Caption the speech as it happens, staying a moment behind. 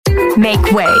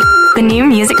Make way. The new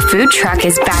music food truck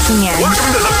is backing in.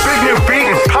 Welcome to the big new beat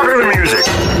and popular music.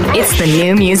 It's the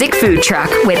new music food truck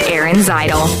with Aaron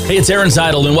Zytle. Hey, it's Aaron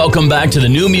Zytle, and welcome back to the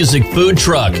new music food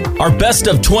truck. Our best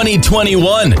of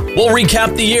 2021. We'll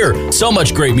recap the year. So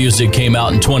much great music came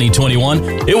out in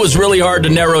 2021. It was really hard to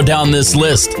narrow down this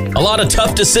list. A lot of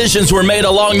tough decisions were made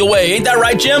along the way. Ain't that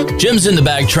right, Jim? Jim's in the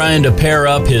back trying to pair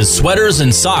up his sweaters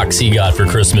and socks he got for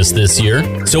Christmas this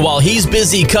year. So while he's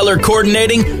busy color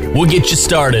coordinating, we'll get you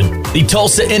started. The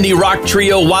Tulsa indie rock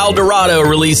trio Wilderado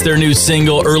released their new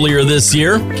single earlier this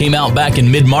year. Came out back in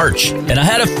mid-March. And I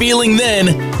had a feeling then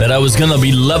that I was going to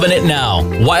be loving it now.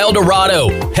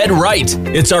 Wilderado, Head Right.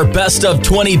 It's our best of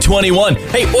 2021.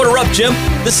 Hey, order up, Jim.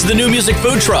 This is the new music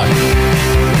food truck.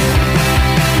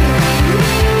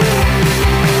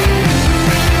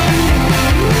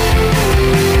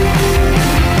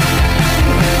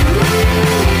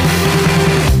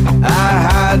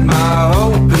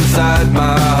 Inside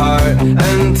my heart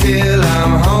until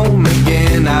I'm home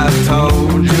again. I've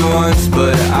told you once,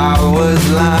 but I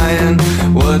was lying.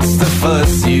 What's the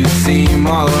fuss? You seem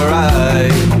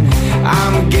alright.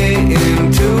 I'm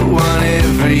getting two on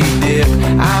every dip.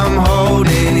 I'm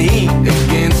holding heat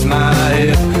against my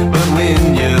hip. But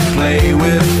when you play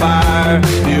with fire,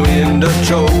 you end up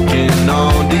choking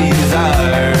on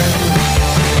desire.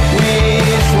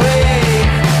 Which way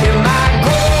am I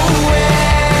going?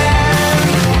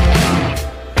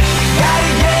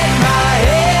 Gotta get my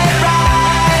head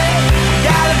right.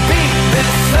 Gotta beat the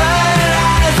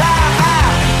sunrise.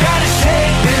 Gotta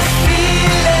shake this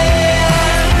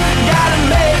feeling. Gotta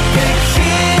make a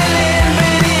killing.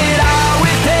 But it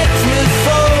always takes me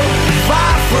so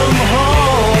far from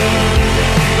home.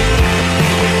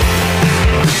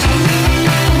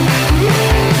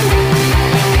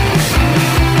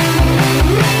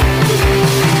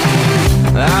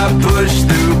 I push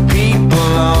through people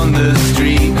on the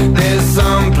street. There's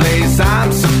some place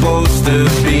I'm supposed to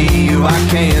be. Why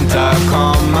can't I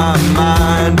calm my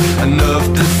mind enough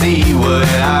to see what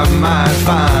I might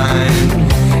find?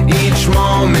 Each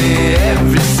moment,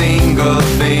 every single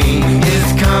thing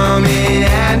is coming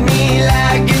at me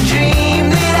like a dream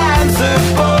that I'm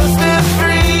supposed to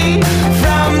free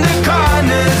from the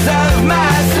corners of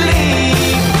my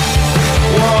sleep.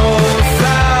 Won't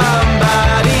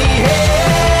somebody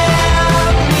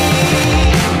help me?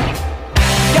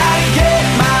 Gotta get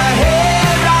my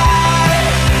head right.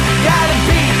 Gotta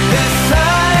beat the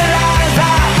sunrise.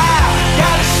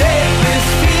 Gotta shake this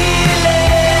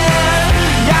feeling.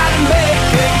 Gotta make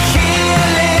a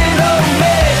killing. Oh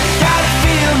man, gotta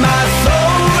feel my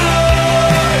soul,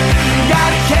 Lord.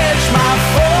 Gotta catch my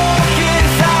focus.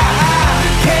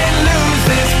 Can't lose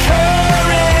this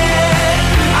current.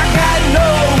 I gotta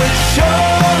know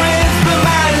assurance, but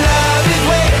my love is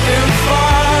waiting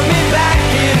for me back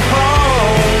at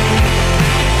home.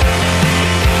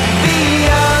 The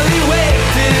only way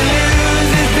to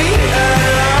lose is be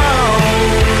alone.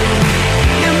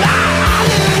 You're all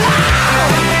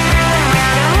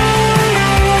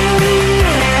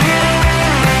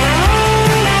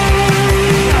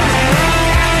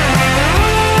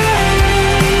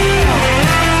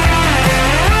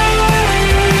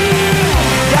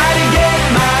Gotta get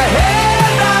my head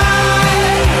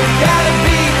right. Gotta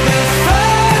beat the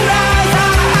sunrise.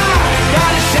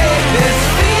 Gotta shake this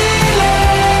feeling.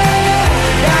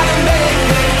 Gotta make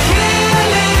a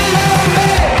killing. Oh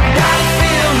man, gotta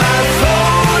feel my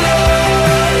soul,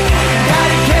 Lord.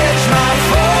 Gotta catch my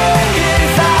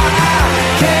focus.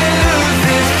 Can't lose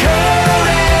this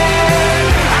current.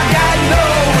 I got no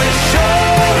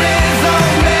assurance. Oh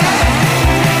man.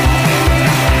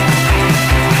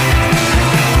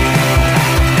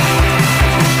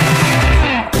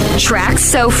 Tracks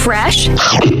so fresh,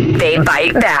 they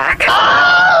bite back.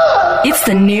 It's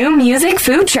the new music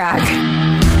food truck.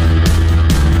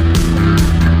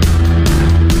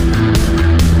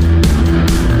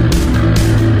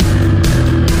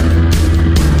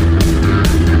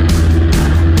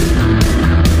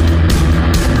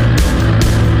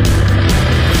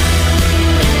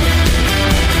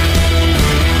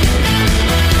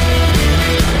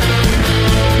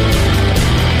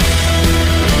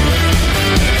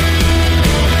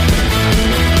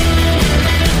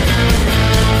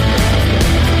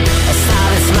 I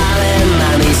started smiling,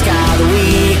 my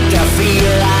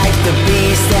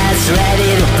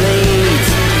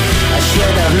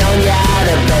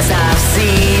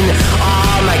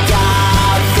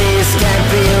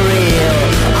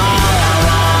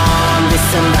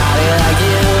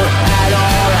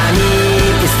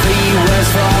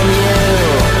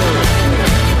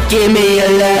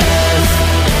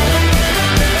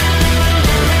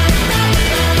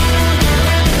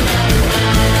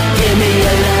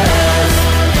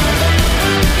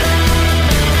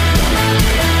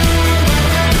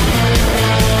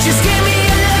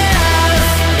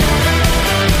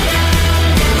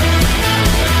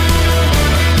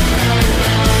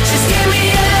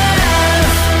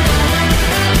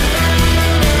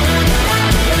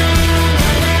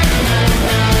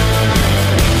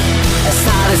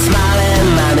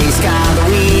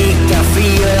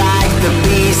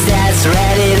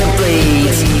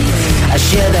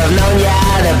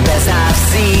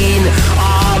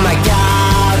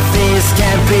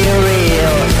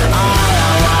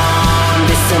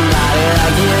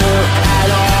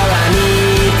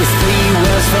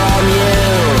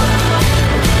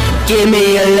Give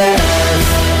me your love.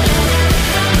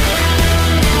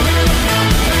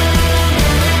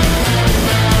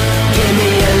 Give me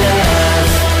your love.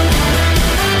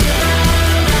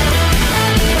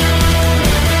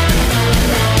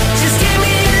 Just give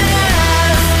me your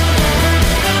love.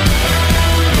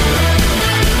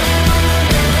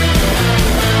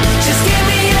 Just give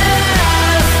me your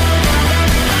love.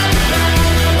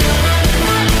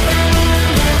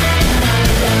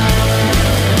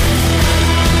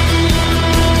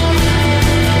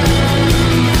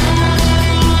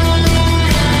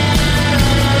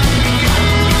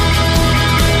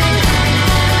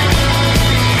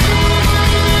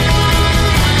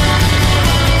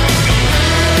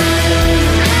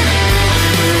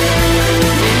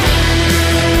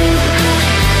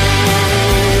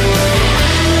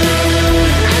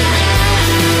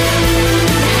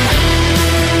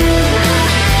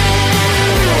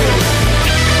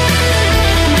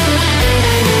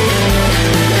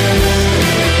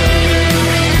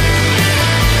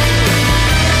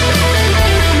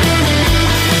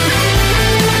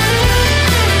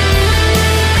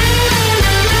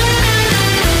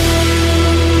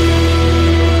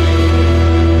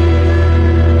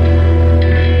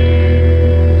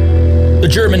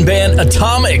 German band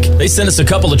Atomic. They sent us a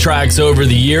couple of tracks over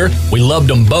the year. We loved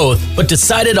them both, but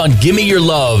decided on Gimme Your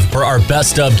Love for our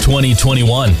Best of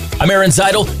 2021. I'm Aaron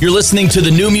Zytle. You're listening to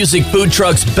the New Music Food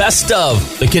Truck's Best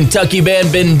of. The Kentucky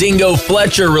band Bendigo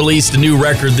Fletcher released a new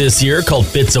record this year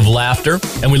called Bits of Laughter,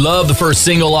 and we love the first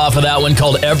single off of that one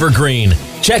called Evergreen.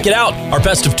 Check it out, our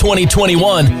Best of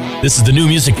 2021. This is the New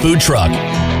Music Food Truck.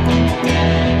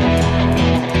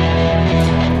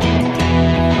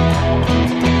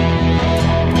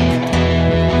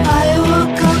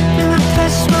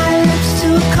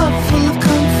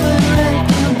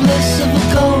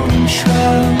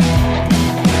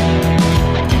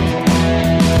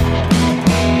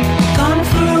 Gone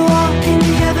for a walk in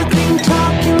the evergreen,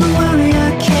 talking the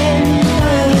warrior canyon,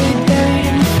 early buried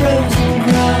in the frozen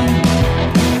ground.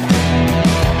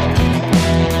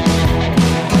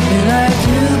 And I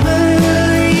do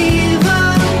believe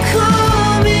I'm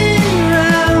coming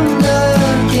round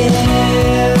again.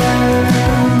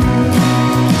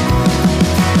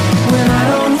 When I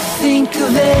don't think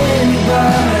of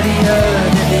anybody other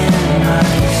than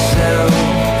myself,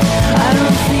 I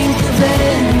don't think of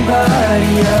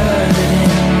anybody other than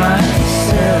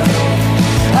myself.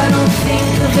 I don't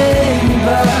think of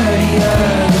anybody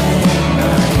other than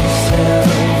myself.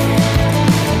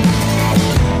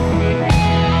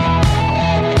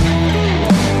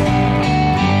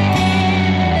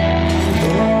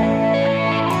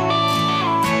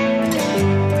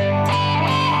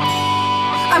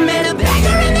 I met a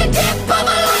beggar in the dip of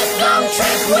a lifelong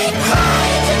trip. We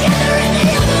cried together in the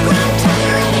overgrown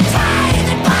tether and a tie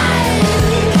that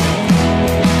binds.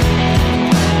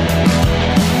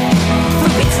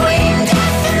 For between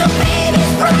death and the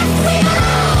baby's breath, we are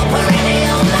all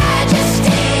perennial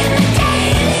majesty in the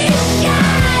daily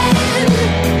shine.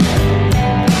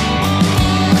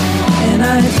 And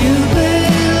I do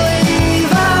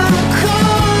believe I'm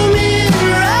coming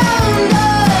round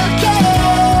again.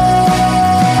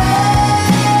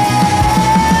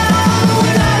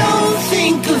 When I don't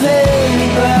think of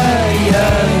anybody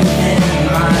other than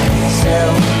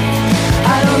myself,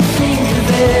 I don't think of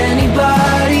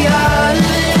anybody other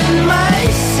than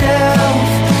myself.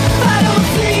 I don't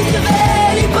think of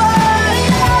anybody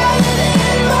other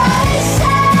than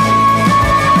myself.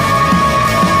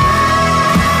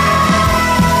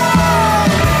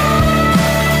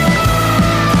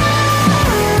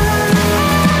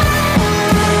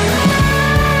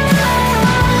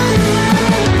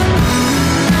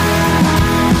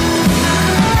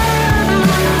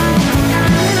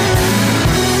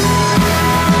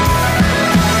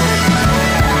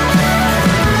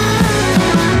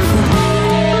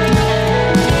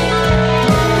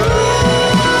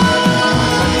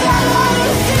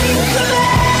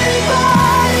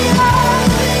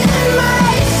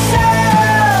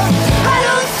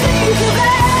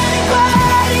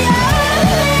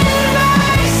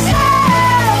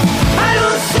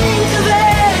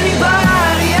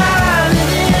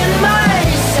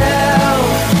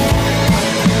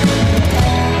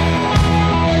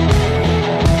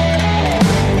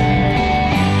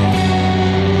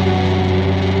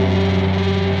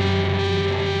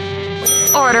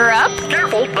 Order up.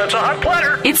 Careful, that's a hot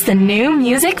platter. It's the New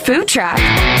Music Food Truck.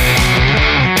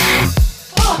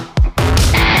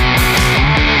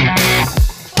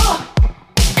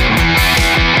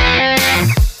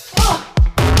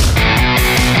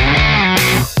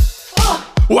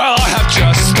 Well, I have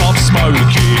just stopped smoking.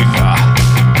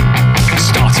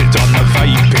 Started on the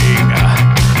vaping.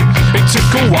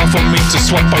 while for me to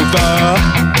swap over,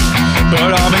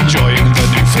 but I'm enjoying the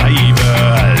new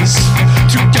flavours.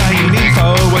 To gain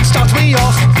info and start me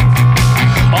off,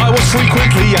 I was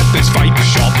frequently at this vape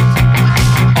shop.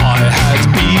 I had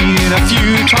been a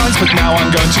few times, but now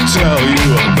I'm going to tell you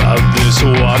about this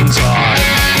one time.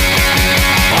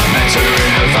 I met her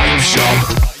in a vape shop.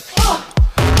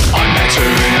 I met her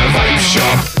in a vape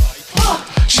shop.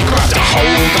 She grabbed a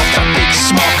hold of the big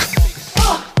smock.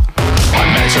 I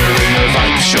met her in a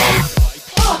vape shop.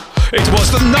 It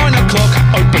was the 9 o'clock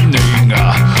opening.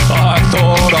 I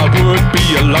thought I would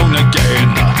be alone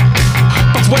again,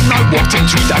 but when I walked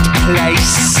into that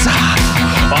place,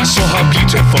 I saw her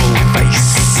beautiful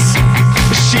face.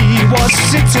 She was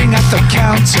sitting at the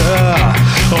counter.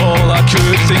 All I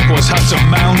could think was how to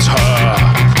mount her.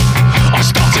 I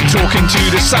started talking to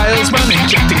the salesman,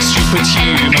 injecting stupid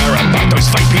humor about those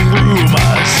vaping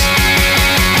rumors.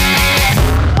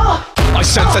 I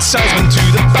sent the salesman to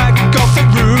the back of the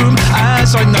room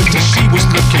as I noticed she was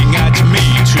looking at me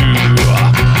too.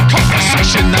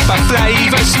 Conversation about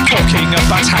flavours, talking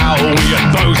about how we had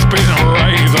both been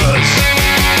ravers.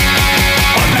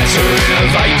 I met her in a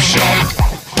vape shop.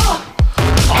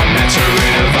 I met her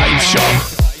in a vape shop.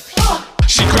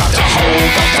 She grabbed a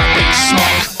hold of the big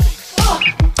smock.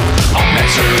 I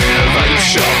met her in a vape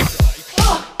shop.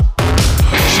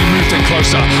 She moved in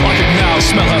closer, I could now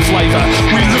smell her flavour.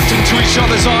 We looked into each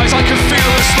other's eyes, I could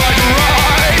feel the slight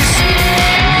rise.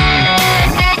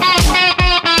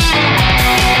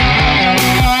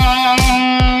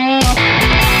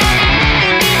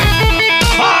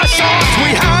 I thought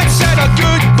we had said our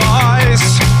goodbyes,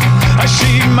 as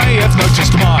she may have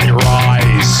noticed my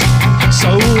rise. So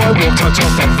I walked out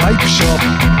of that vape shop.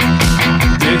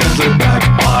 Didn't look back,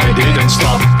 I didn't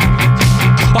stop.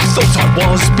 I thought I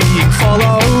was being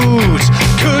followed.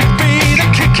 Could be the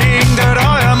kicking that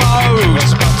I am owed.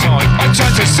 It's about time. I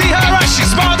turned to see her as she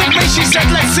smiled at me. She said,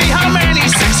 let's see how many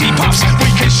sexy puffs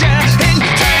we can share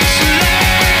intensely.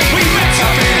 We met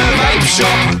up in a vape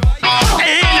shop,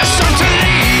 innocently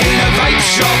in a vape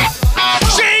shop.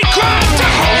 She grabbed a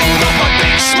hold of my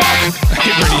big smock.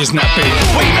 It really isn't that big.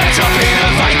 We met up in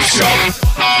a vape shop.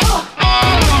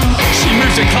 She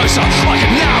moved in closer, I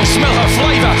could now smell her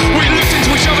flavour. We looked into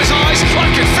each other's eyes, I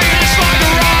could feel it slide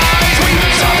rise. We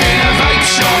met up in a vape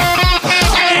shop.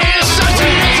 Innocently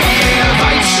in a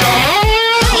vape shop.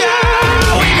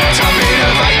 Yeah, we met up in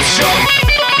a vape shop.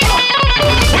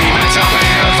 We met up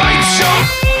in a vape shop.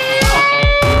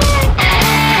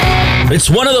 It's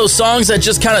one of those songs that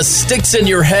just kind of sticks in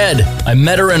your head. I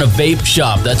met her in a vape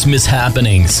shop. That's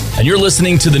Mishappenings. And you're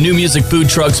listening to the New Music Food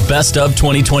Truck's Best of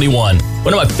 2021.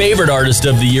 One of my favorite artists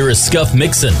of the year is Skuff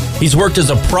Micksun. He's worked as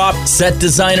a prop set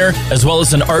designer as well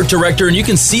as an art director, and you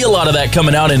can see a lot of that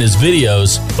coming out in his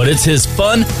videos. But it's his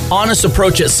fun, honest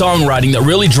approach at songwriting that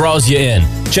really draws you in.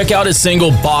 Check out his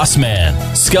single, Boss Man.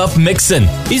 Skuff Micksun.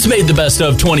 He's made the best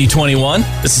of 2021.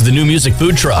 This is the New Music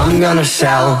Food Truck. I'm gonna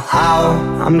sell out,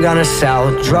 I'm gonna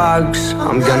sell drugs,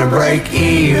 I'm gonna break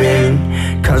even,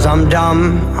 cause I'm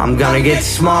dumb, I'm gonna get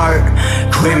smart,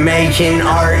 quit making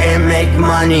art and make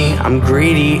money. I'm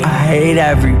greedy, I hate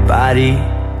everybody,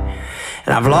 and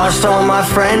I've lost all my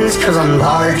friends cause I'm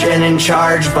large and in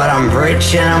charge, but I'm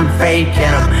rich and I'm fake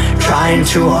and I'm trying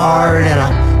too hard, and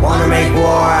I wanna make war,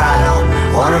 I don't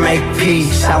wanna make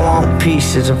peace, I want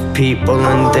pieces of people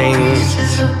and things,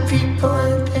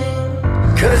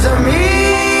 cause I'm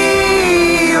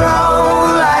hero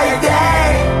like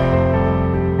that.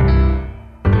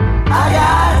 I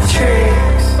got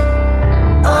tricks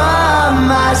on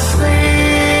my sleeve,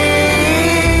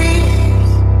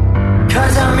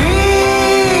 cause I'm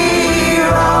hero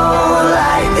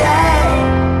like that.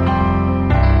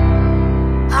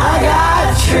 I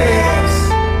got tricks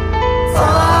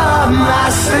on my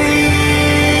sleeve.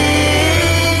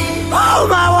 Oh,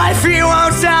 my wife, she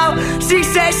won't out. She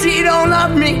says she don't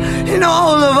love me, and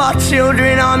all of our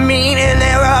children are mean and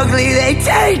they're ugly. They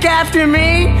take after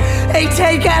me, they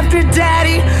take after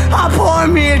daddy. I'll pour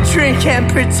me a drink and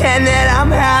pretend that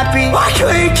I'm happy. I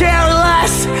couldn't care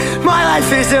less, my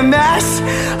life is a mess.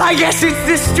 I guess it's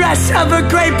the stress of a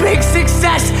great big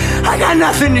success. I got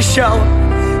nothing to show,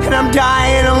 and I'm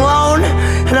dying alone,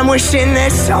 and I'm wishing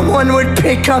that someone would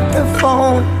pick up the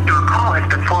phone. Your call has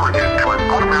been forwarded to an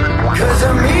automatic voice. Cause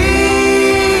I'm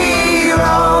hero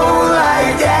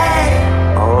like that.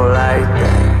 Oh, like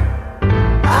that.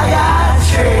 I got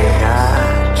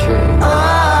tricks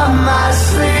on my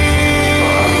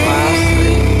sleeve,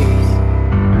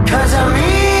 cause I'm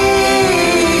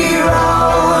hero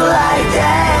like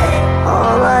that.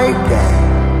 Oh, like that.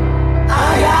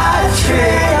 I got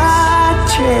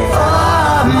tricks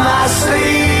on my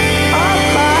sleeve,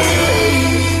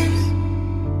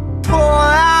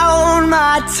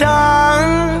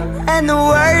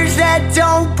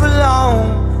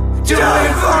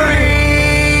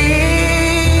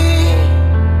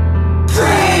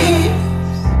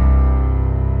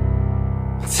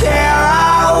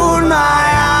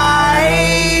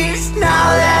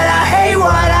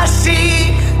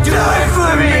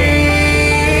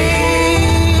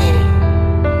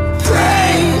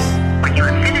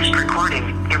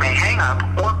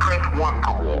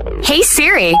 1. Hey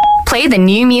Siri, play the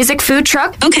new music food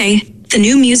truck. Okay, the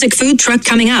new music food truck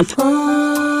coming up. Who's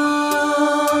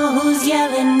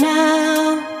yelling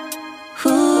now?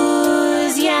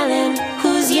 Who's yelling?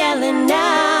 Who's yelling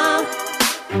now?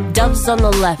 Doves on the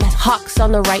left, hawks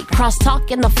on the right, crosstalk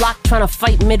in the flock trying to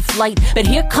fight mid-flight. But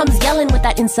here comes yelling with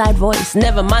that inside voice.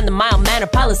 Never mind the mild manner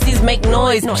policies make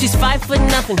noise. She's 5 foot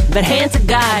nothing, but hands to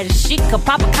God. She could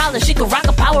pop a collar, she could rock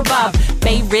a power bob.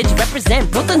 Bay Ridge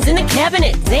represent, Brooklyn's in the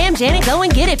cabinet. Damn, Janet, go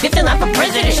and get it, 5th and not for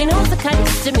president. She knows the kind of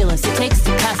stimulus it takes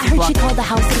to pass the block. I heard she called the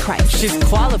House of Christ. She's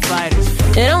qualified.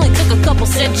 It only took a couple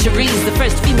centuries. The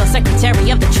first female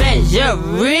secretary of the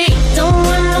Treasury. Don't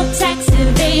want no tax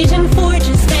evasion,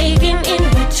 forges taken in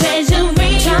the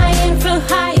treasury. Trying for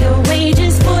higher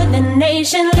wages for the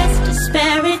nation, less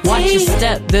disparity. Watch your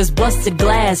step, there's busted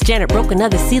glass. Janet broke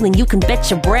another ceiling, you can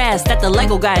bet your brass that the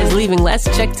Lego guy is leaving less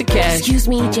check to cash. Excuse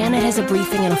me, Janet has a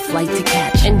briefing and a flight to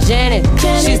catch. And Janet,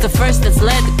 she's the first that's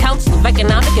led the Council of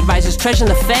Economic Advisors treasuring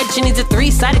the Fed. She needs a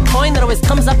 3-sided coin that always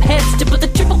comes up heads to put the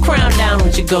triple crown down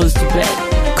when she goes to bed.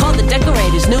 Call the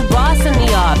decorators, new boss in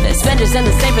the office. Vendors and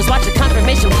the savers watch the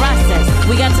confirmation process.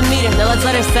 We got to meet her, now let's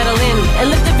let her settle in. And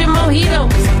lift up your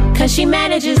mojitos, cause she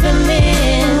manages the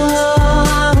mint.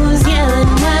 Oh, who's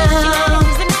yelling now?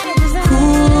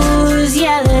 Who's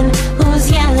yelling? Who's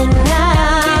yelling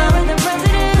now?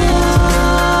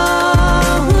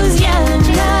 Oh, who's yelling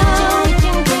now?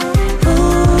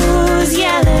 Who's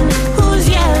yelling? Who's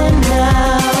yelling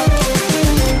now?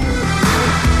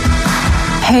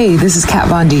 Hey, this is Kat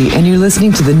Von D, and you're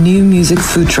listening to the new music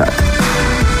food truck.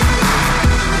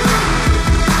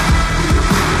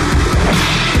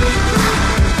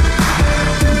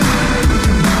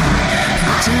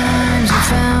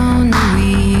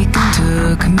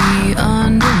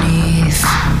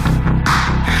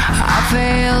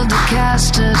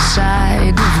 Cast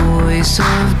aside the voice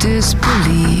of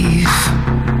disbelief.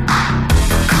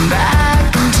 Come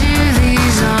back into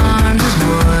these arms is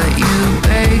what you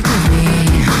begged of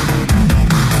me.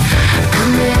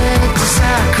 Commit to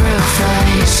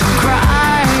sacrifice. I'm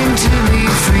crying to be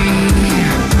free.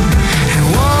 And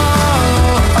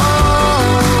whoa,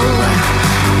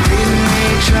 didn't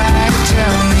they try to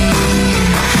tell me?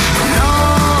 No,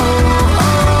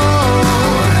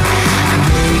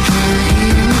 they can't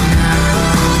hear me now.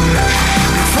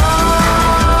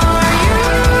 Before you,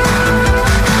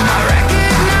 I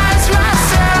recognize my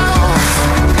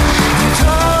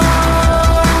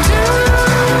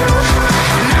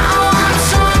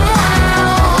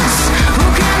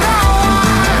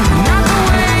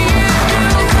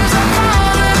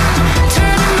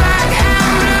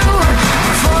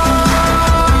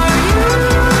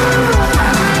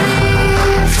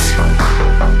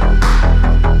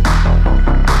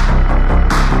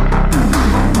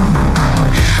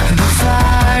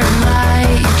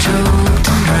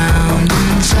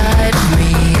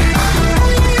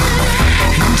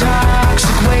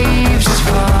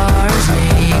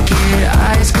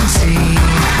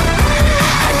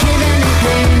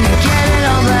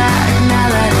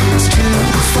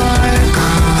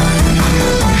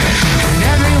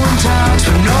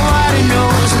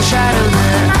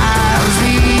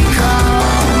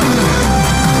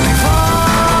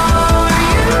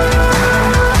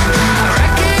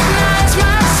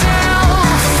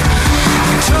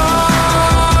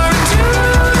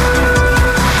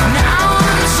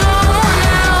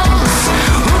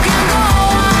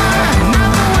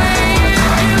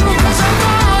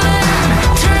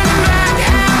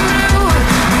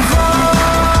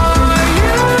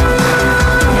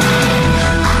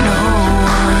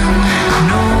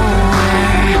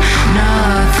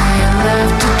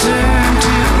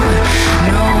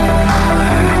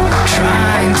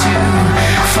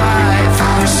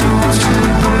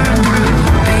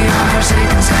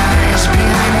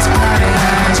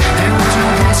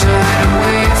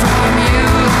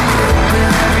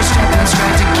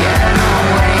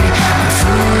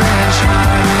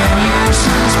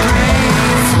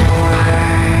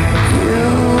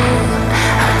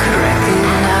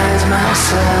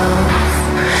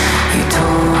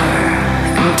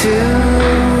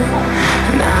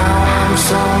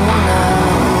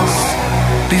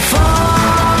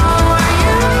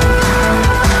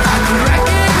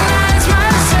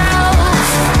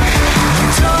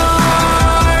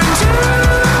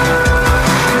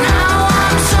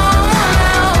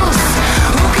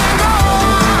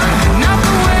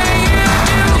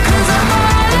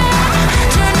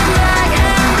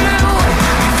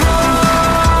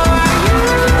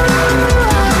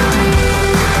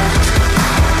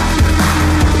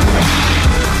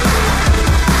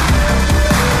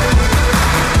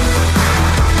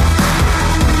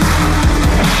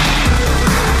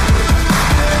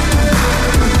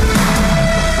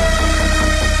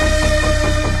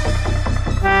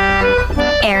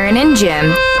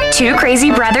Jim. Two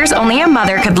crazy brothers only a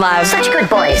mother could love. Such good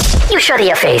boys. You shut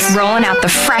your face. Rolling out the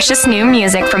freshest new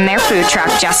music from their food truck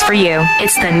just for you.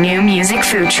 It's the New Music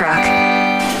Food Truck.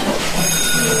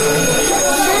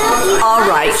 All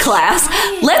right, class.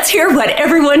 Let's hear what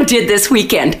everyone did this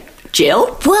weekend.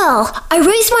 Jill? Well, I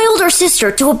raised my older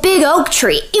sister to a big oak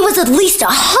tree. It was at least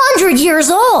 100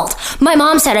 years old. My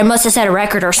mom said I must have set a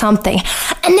record or something.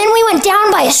 And then we went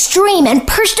down by a stream and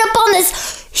perched up on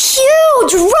this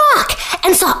huge rock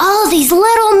and saw all of these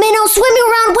little minnows swimming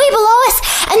around way below us.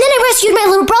 And then I rescued my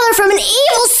little brother from an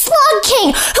evil slug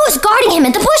king who was guarding him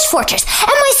at the bush fortress. And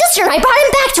my sister and I brought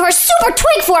him back to our super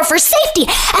twig fort for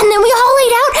safety. And then we all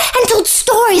laid out and told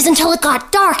stories until it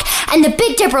got dark. And the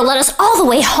Big Dipper led us all the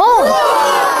way home.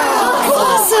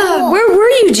 Awesome! Where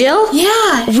were you, Jill?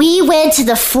 Yeah. We went to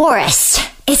the forest.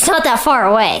 It's not that far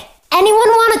away. Anyone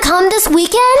want to come this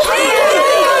weekend?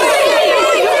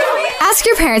 Ask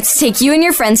your parents to take you and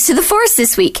your friends to the forest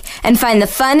this week and find the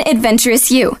fun, adventurous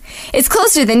you. It's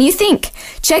closer than you think.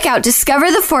 Check out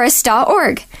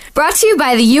discovertheforest.org. Brought to you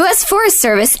by the U.S. Forest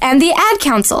Service and the Ad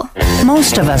Council.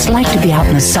 Most of us like to be out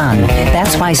in the sun.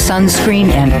 That's why sunscreen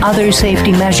and other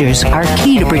safety measures are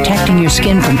key to protecting your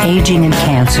skin from aging and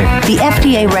cancer. The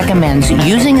FDA recommends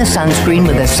using a sunscreen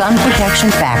with a sun protection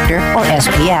factor, or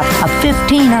SPF, of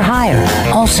 15 or higher.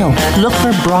 Also, look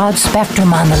for broad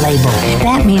spectrum on the label.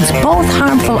 That means both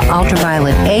harmful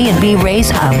ultraviolet A and B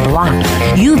rays are blocked.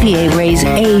 UVA rays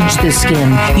age the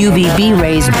skin. UVB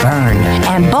rays burn.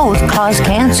 And both cause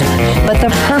cancer. But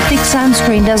the perfect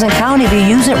sunscreen doesn't count if you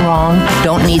use it wrong.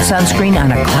 Don't need sunscreen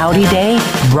on a cloudy day?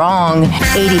 Wrong.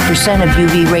 80% of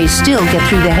UV rays still get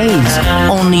through the haze.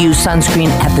 Only use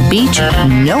sunscreen at the beach?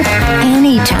 Nope.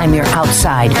 Anytime you're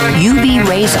outside, UV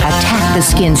rays attack the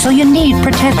skin, so you need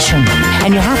protection.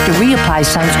 And you have to reapply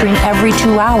sunscreen every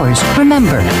 2 hours.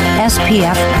 Remember,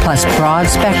 SPF plus broad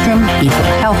spectrum equal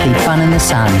healthy fun in the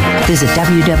sun. Visit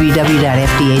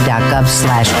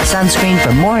www.fda.gov/sunscreen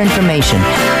for more information.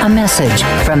 A message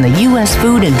from the U.S.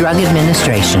 Food and Drug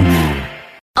Administration.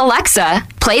 Alexa,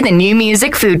 play the New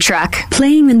Music Food Truck.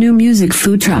 Playing the New Music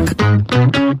Food Truck.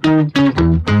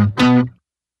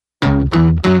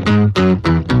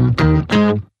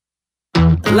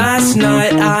 Last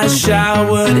night I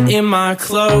showered in my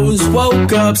clothes,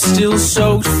 woke up still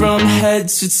soaked from head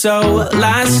to toe.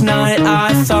 Last night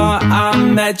I thought I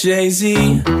met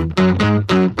Jay-Z.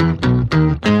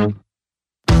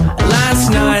 Last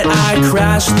night I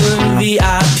crashed the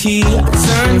VIP.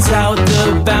 Turns out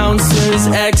the bouncer's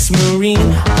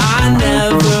ex-Marine. I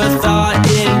never thought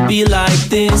it'd be like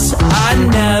this. I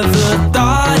never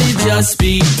thought it'd just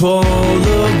be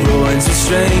Polaroids of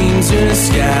strangers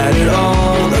scattered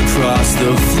all across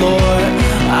the floor.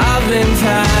 I've been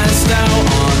passed out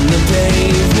on the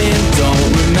pavement.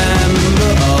 Don't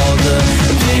remember all the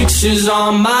pictures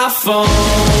on my phone.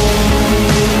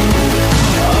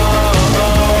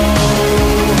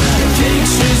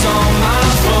 Pictures on my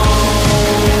phone.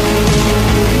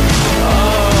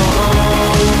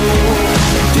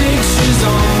 Pictures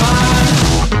on my.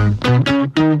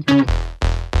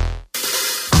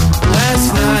 Last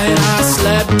night I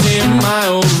slept in my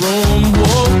old room.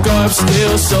 Woke up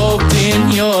still soaked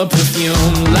in your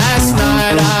perfume. Last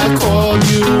night I called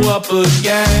you up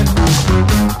again.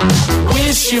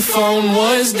 Wish your phone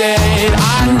was dead.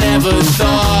 I never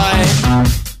thought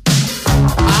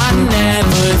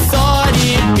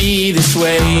it'd be this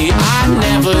way. I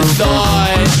never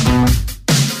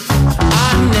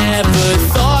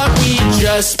thought we'd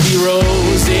just be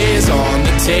roses on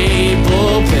the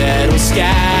table, petals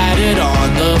scattered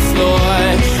on the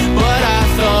floor. But I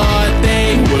thought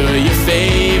they were your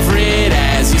favorite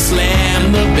as you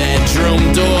slammed the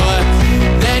bedroom door.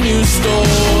 Then you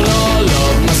stole all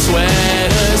of my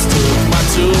sweaters, took my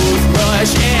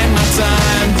toothbrush and my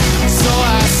time. So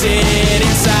I sit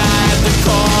inside the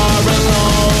car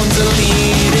alone,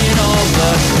 deleting all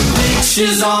the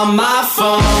pictures on my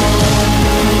phone.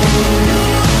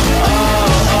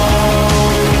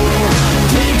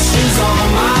 Pictures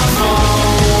on my phone.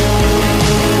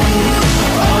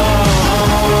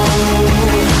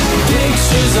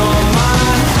 Pictures on my.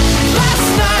 Last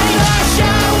night I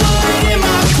showered in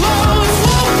my clothes,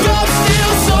 woke up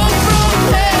still soaked from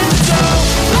head to toe.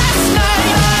 Last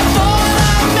night I thought I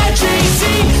met Jay-Z.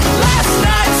 Last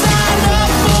night signed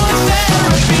up for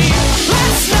therapy.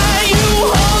 Last night you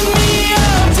hung me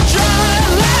up to dry.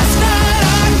 Last night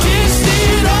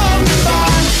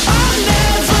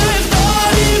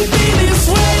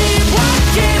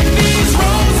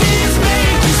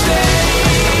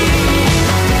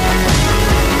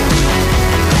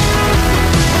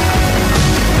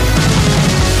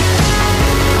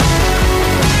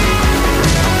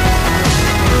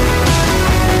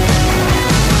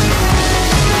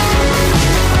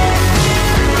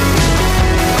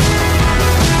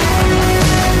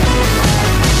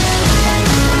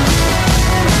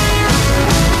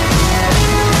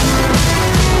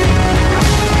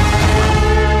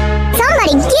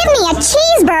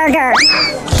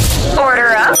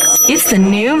It's the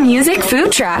new music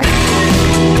food truck.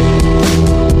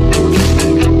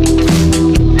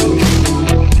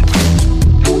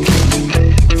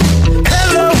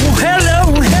 Hello,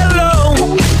 hello,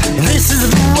 hello. This is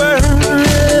the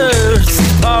worst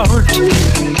part.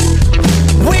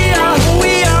 We are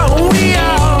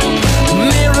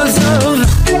mirrors of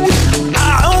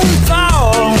our own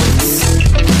thoughts.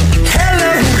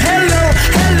 Hello, hello,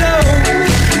 hello.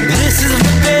 This is the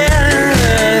best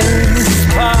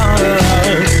part.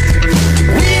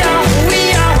 We are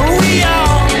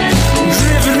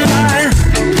driven by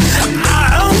our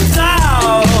own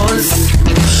thoughts.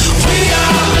 We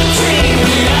are between,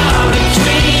 yeah,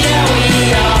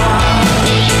 we are.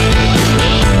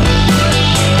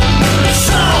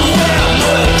 Somewhere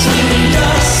between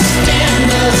dust and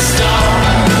the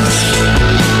stars.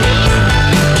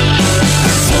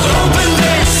 So open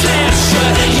that slam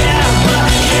shut, yeah, but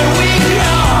here we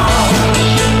are.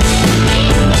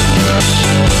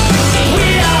 We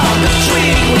are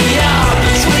between,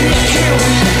 here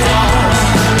we are.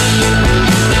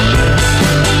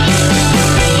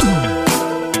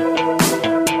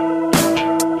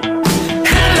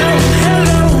 Hello,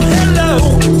 hello, hello.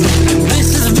 This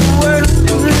is the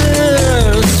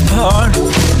worst part.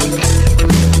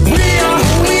 We are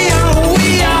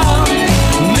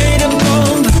made up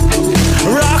of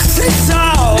rocks and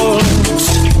salt.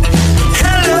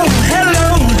 Hello, hello,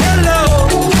 hello.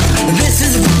 This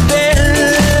is the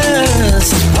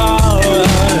best part.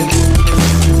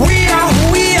 We are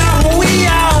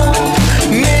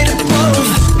made up of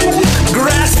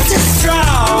grass and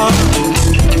straw.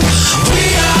 We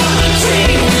are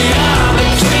between,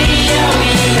 yeah,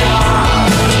 we are.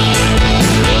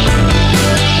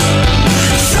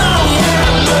 Somewhere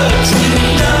between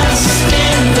dust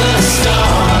and the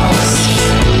stars.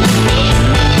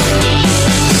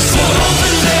 So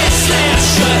open that slam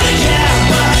shut, yeah,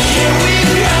 but here we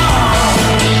are.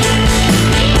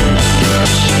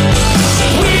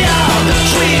 We are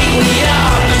between, here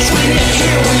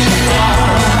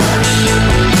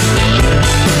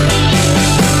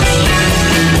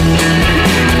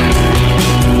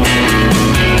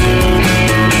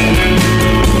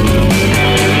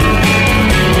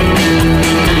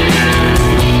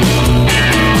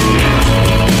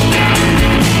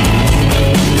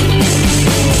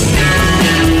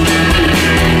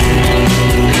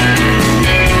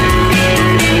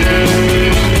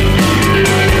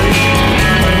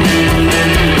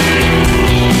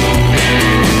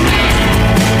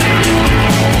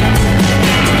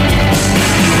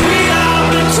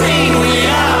we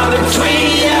are. Between,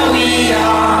 yeah, we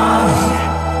are.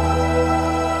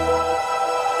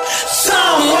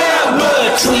 Somewhere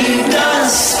between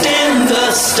dust and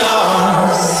the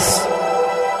stars.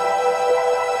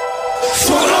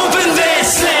 So open that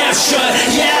slam shut,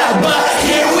 yeah, but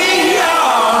here we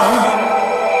are.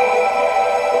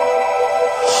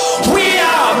 We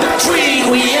are between,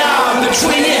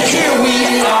 here we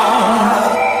are.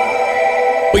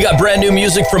 We got brand new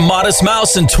music from Modest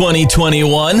Mouse in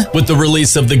 2021 with the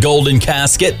release of The Golden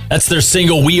Casket. That's their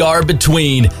single, We Are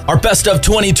Between. Our best of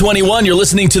 2021, you're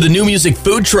listening to the new music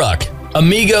food truck.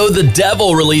 Amigo the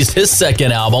Devil released his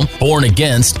second album, Born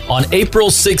Against, on April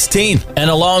 16th. And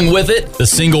along with it, the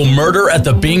single Murder at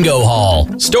the Bingo Hall.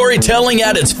 Storytelling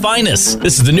at its finest.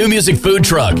 This is the new music food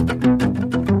truck.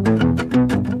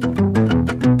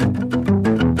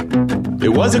 It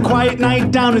was a quiet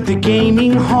night down at the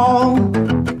gaming hall.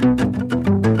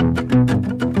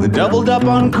 We doubled up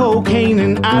on cocaine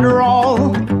and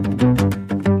Adderall.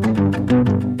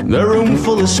 The room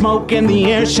full of smoke and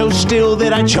the air so still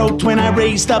that I choked when I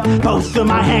raised up both of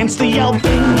my hands to yell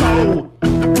bingo.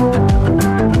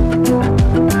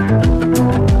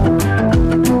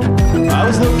 I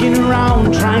was looking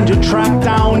around trying to track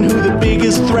down who the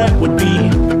biggest threat would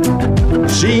be.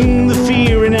 Seeing the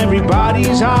fear in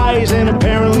everybody's eyes, and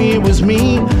apparently it was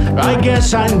me. I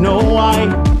guess I know why.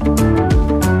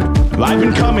 I've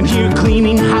been coming here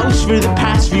cleaning house for the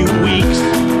past few weeks.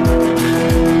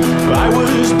 I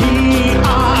was B-I-N-G-I-N-G-O.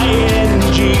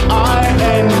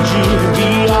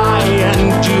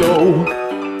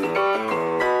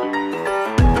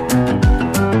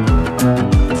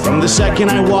 From the second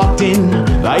I walked in,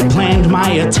 I planned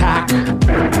my attack.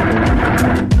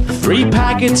 3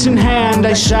 packets in hand,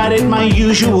 I sat at my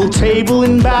usual table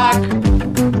and back.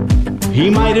 He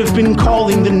might have been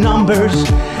calling the numbers,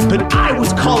 but I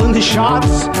was calling the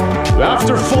shots.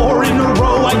 After 4 in a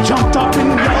row, I jumped up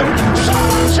and yelled,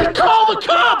 "Someone should call the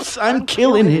cops! I'm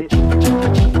killing it."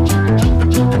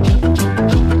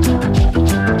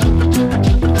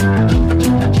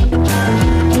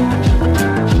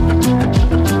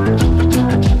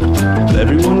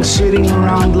 Everyone gang sitting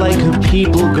around like a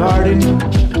people garden.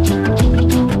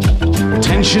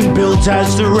 Tension builds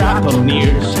as the wrap-up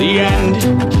nears the end.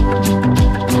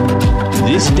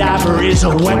 This dabber is a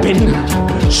weapon,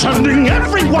 sending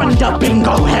everyone to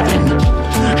bingo heaven.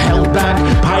 Held back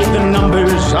by the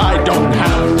numbers I don't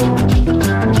have.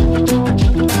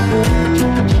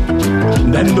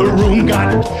 Then the room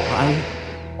got quiet.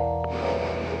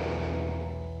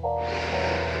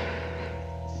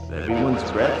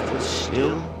 Everyone's breath was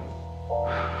still.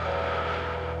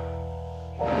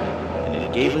 And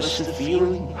it gave us the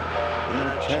feeling in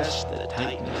our chest, the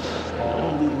tightness, and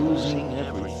only losing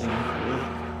everything will.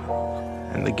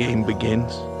 And the game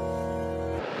begins.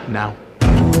 Now.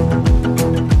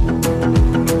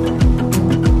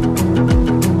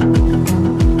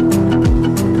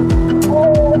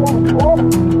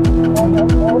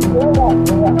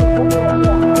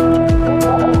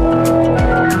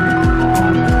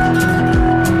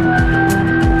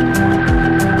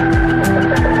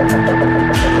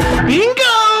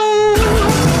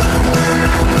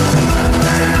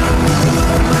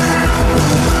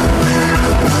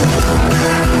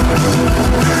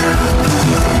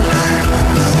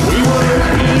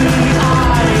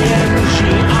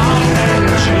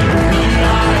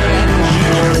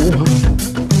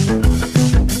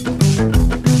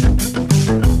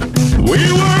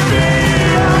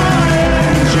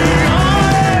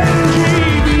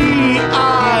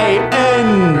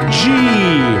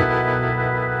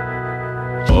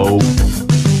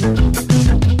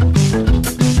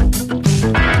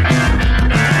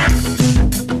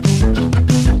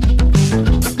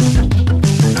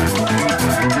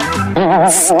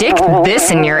 Stick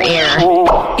this in your ear.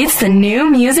 It's the new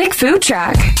music food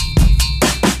truck.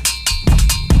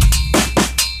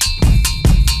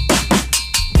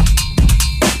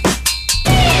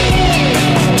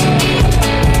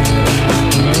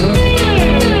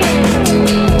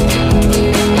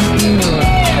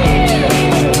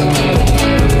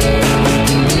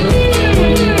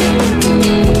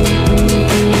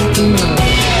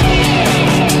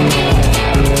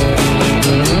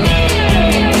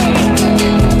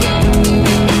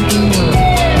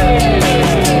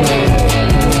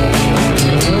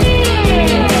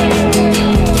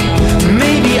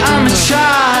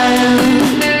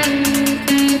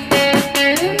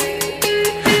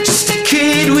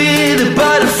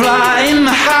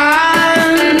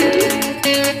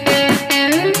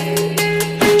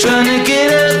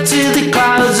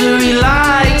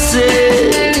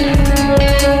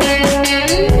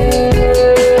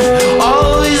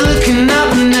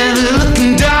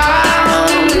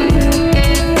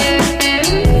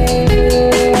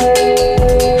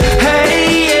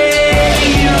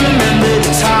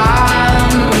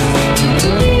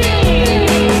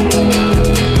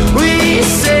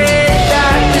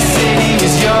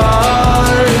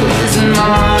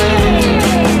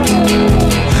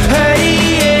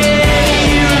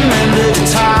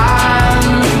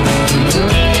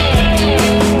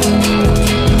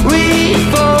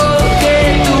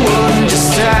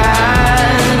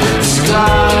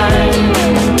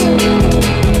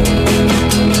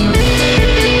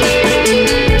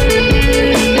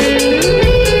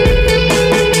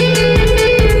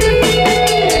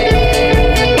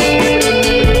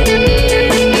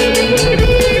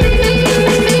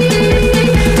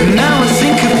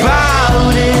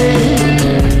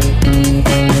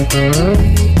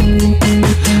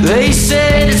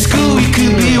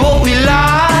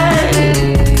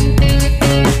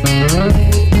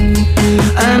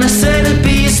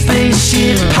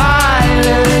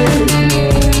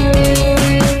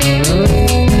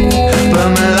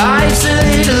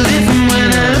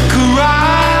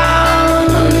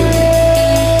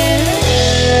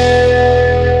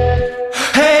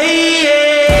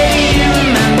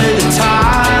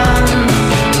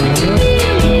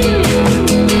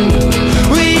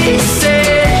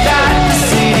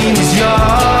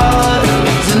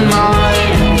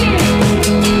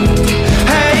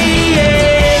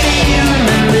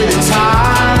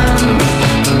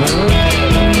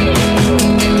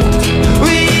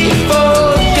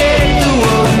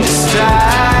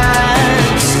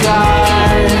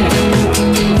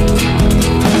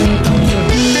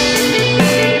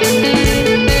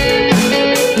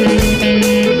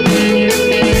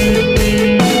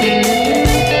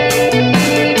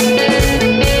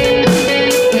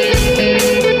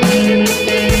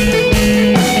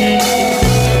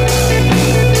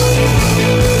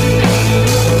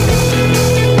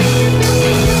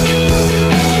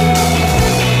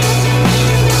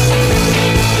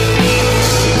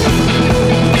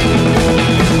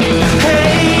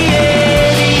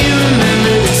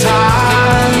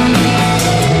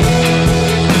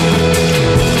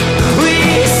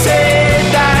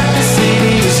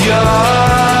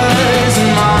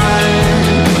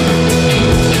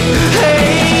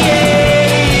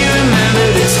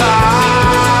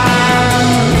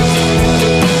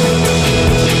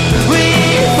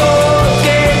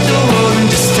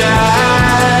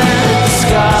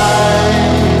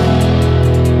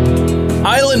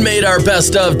 our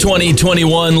Best of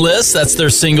 2021 list. That's their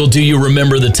single, Do You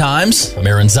Remember the Times? I'm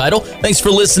Aaron Zytle. Thanks for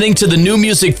listening to the New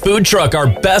Music Food Truck, our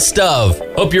Best of.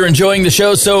 Hope you're enjoying the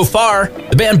show so far.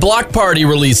 The band Bloc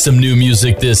released some new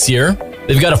music this year.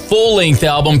 They've got a full-length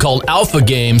album called Alpha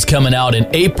Games coming out in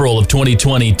April of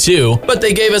 2022, but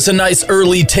they gave us a nice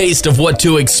early taste of what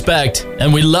to expect,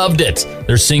 and we loved it.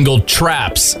 Their single,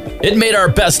 Traps. It made our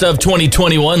Best of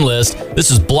 2021 list.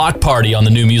 This is Bloc Party on the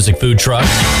New Music Food Truck.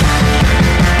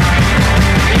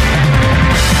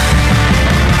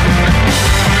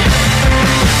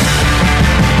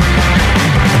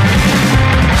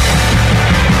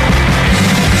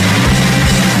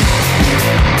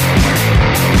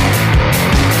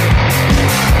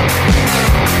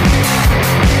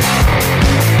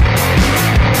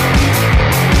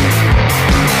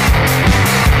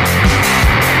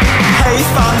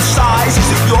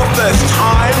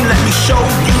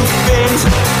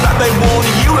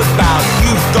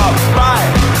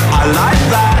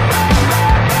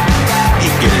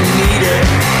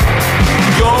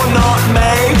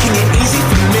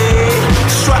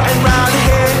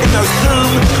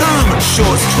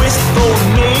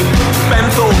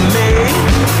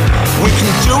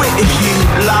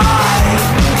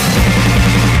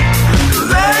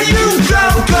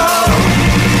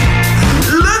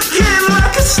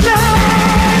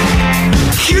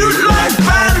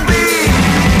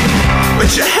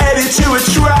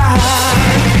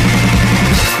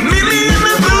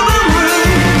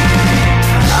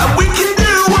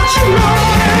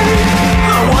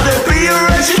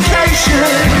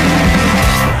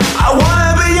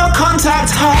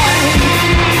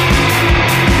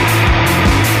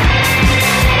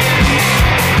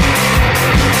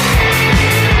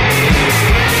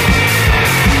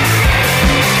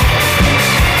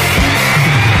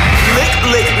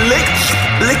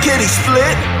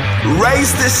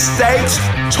 Raise the stage,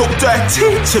 talk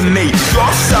dirty to me.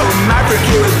 You're so maverick,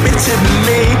 you're a bit of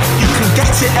me. You can get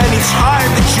it any time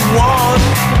that you want.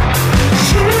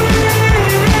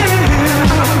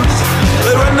 Chills,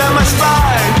 they run down my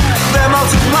spine, they're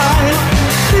multiplying.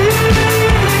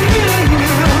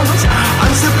 Feels,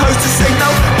 I'm supposed to say no,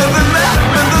 but then that,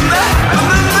 but then that, but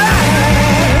then that.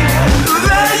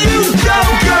 There you go,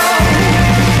 girl,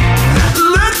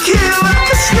 looking like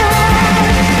a star.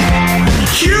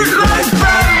 Cute like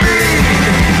Bambi,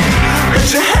 but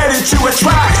you're headed to a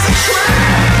track.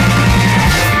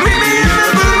 Meet me in the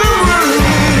blue room,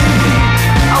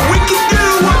 and we can do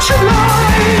what you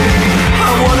like. I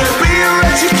wanna be your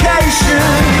education,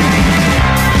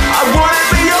 I wanna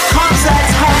be your contact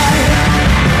high.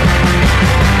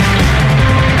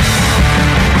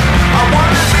 I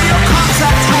wanna be your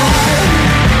contact high.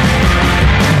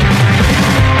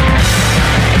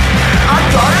 I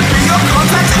gotta be your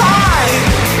contact high.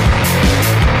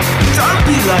 Don't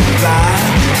be like that.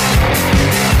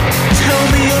 Tell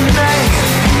me your name.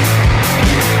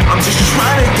 I'm just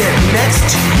trying to get next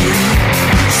to you.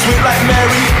 Sweet like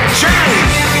Mary Jane.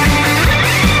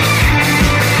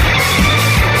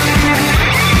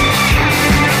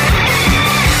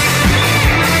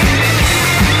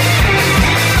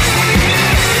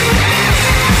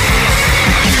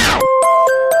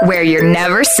 Where you're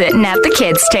never sitting at the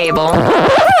kids' table.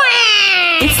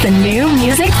 It's the New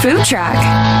Music Food Truck.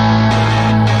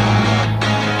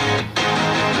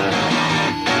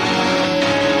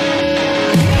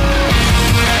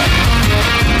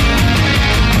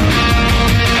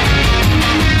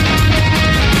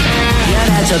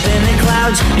 Up in the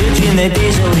clouds, you dream the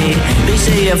days away. They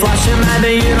say you've lost your mind,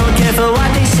 but you don't care for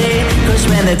what they say. Cause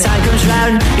when the time comes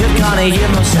round, you're gonna hear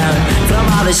no sound from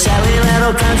all the silly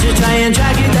little clowns who try and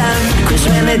drag you down. Cause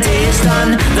when the day is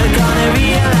done, they're gonna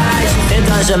realize it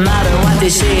doesn't matter what they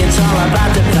say, it's all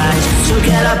about the prize. So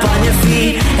get up on your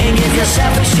feet and give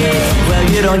yourself a shake. Well,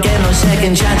 you don't get no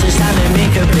second chances, time to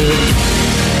make a break.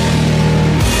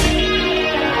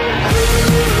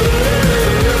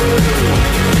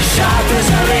 Sharp as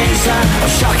a razor, or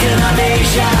shocking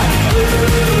amnesia.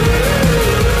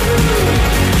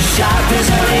 Sharp as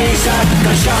a razor,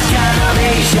 or shocking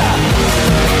amnesia.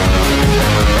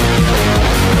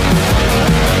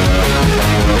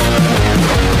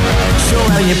 So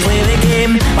will you play the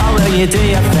game, or will you do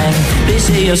your thing? They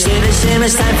say you'll stay the same,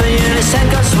 it's time for you to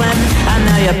sink or swim. And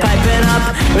now you're piping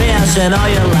up, rehearsing all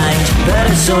your lines. But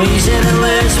it's so easy to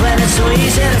lose when it's so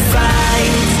easy to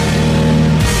find.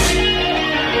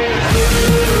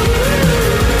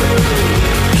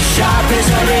 Sharp as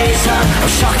a razor, or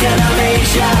shocking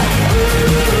amnesia.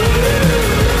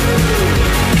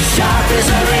 Sharp as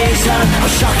a razor,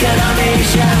 or shocking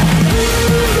amnesia.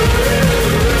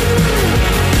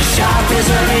 Sharp as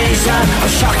a razor,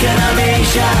 or shocking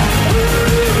amnesia.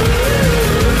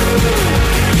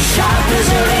 as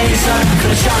a razor,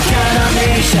 got a shotgun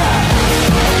amnesia.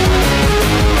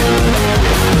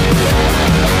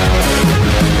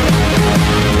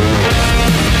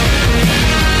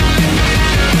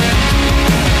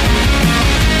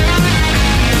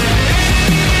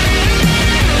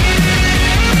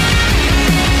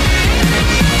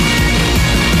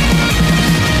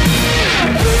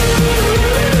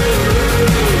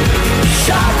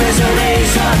 Sharp as a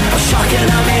razor, a shotgun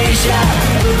amnesia.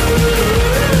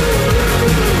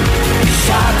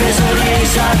 Sharp as a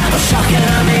razor, a shotgun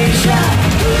amnesia.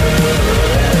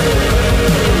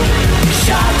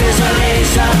 Sharp as a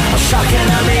razor, a shotgun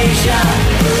amnesia.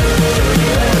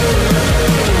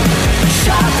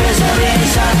 Sharp as a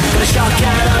razor, got a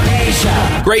shotgun amnesia.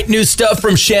 Great new stuff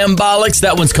from Shambolics.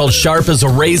 That one's called Sharp as a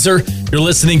Razor. You're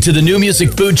listening to the New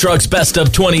Music Food Truck's Best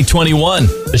of 2021.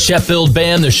 The Sheffield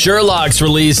band, the Sherlocks,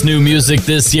 released new music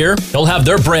this year. They'll have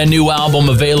their brand new album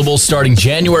available starting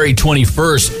January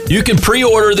 21st. You can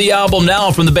pre-order the album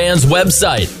now from the band's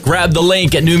website. Grab the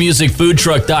link at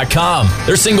newmusicfoodtruck.com.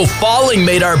 Their single Falling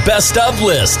made our Best of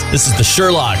list. This is the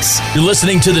Sherlocks. You're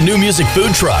listening to the New Music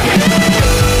Food Truck.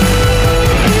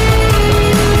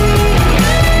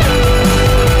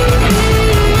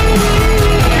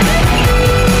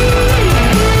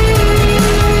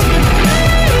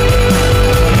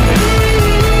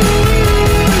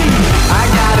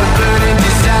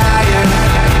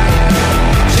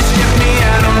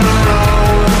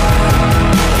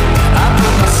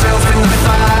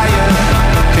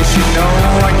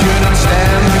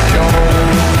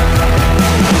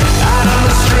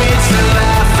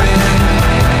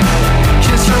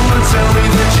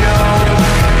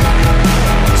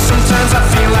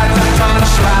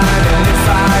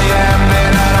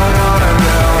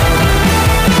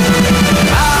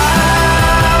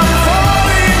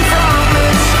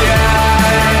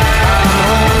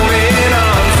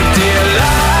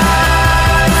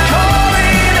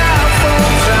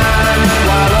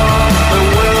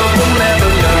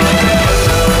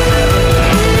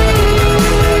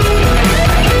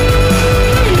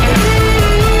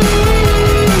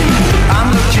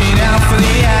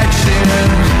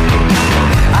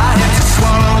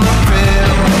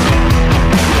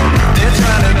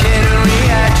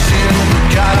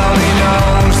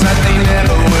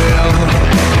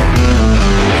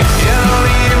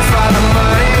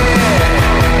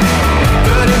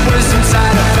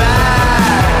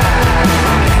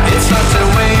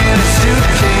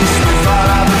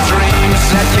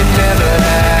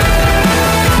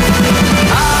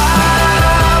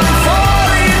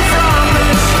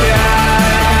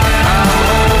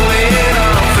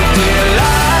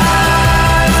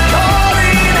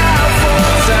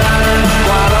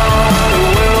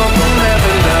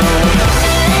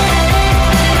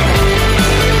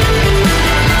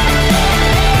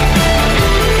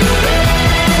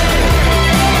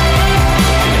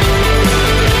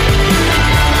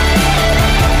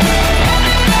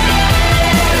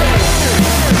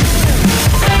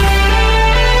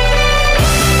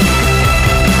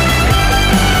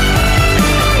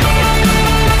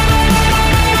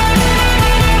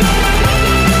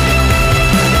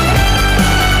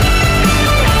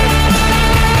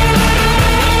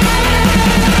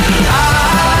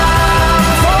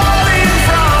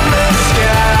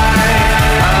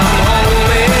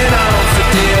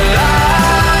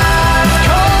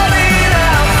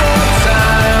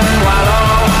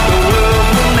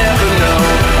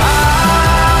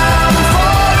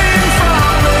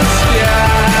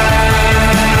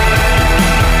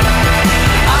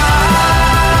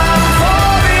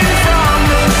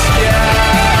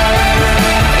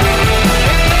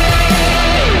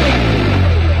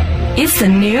 It's the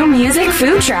New Music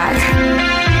Food Truck.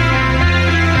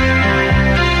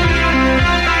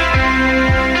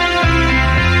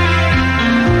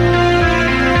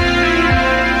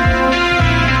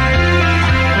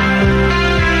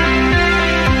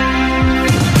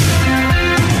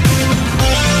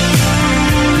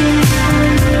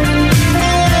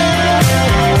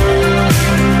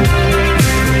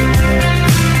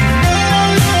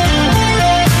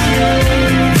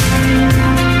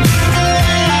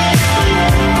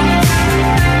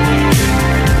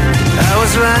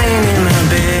 Lying in my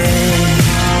bed,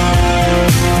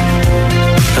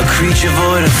 a creature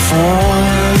void of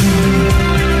form,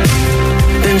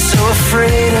 been so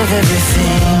afraid of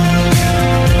everything.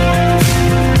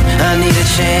 I need a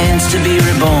chance to be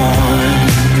reborn.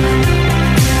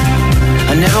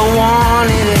 I never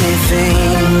wanted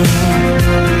anything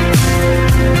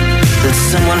that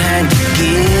someone had to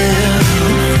give.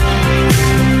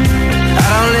 I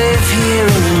don't live here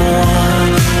anymore.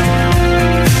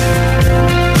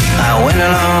 I went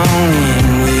along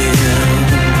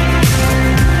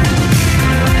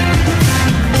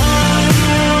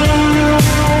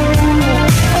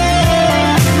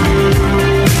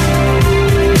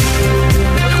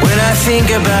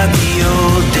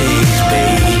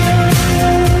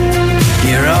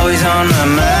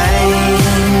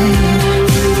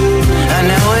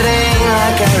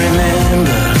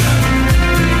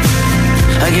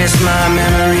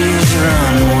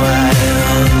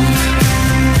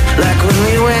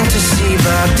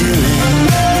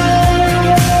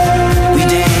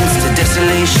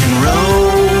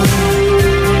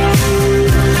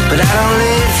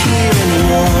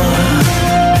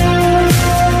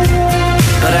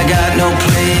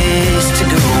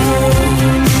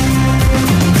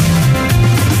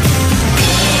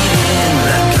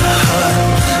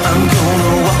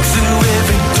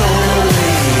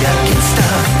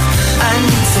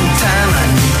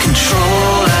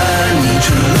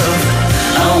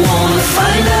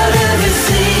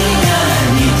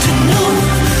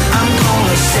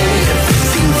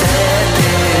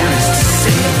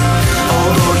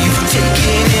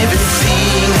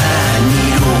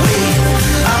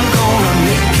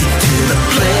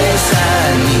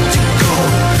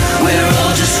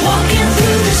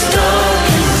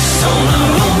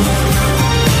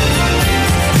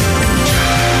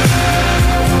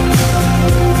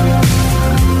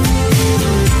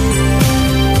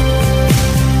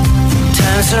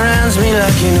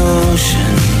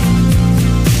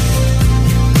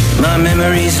My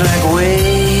memories like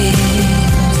waves.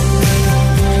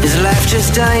 Is life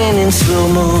just dying in slow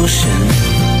motion?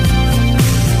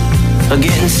 Or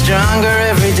getting stronger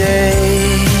every day?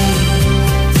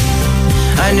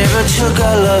 I never took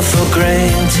our love for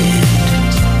granted.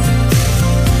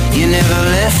 You never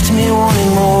left me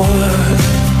wanting more.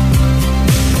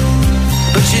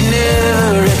 But you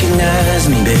never recognized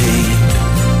me, babe.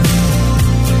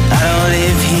 I don't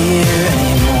live here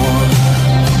anymore.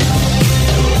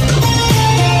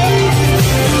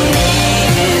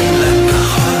 Beating like a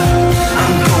heart,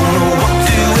 I'm gonna walk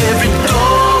through every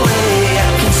doorway I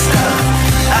can stop.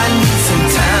 I need some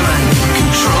time, I need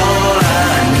control,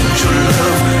 I need your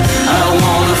love. I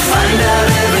wanna find out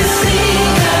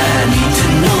everything I need to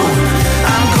know.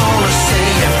 I'm gonna say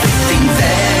everything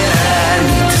that I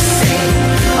need to say.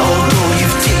 Although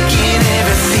you've taken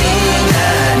everything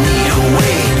I need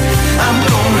away, I'm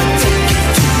gonna take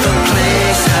it to the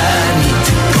place I need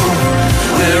to go.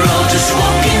 We're all just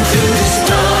walking through this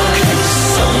darkness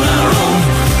on our own.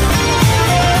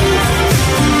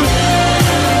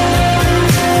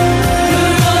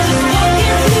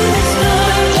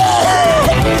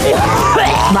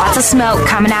 Lots of smoke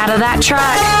coming out of that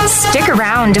truck. Stick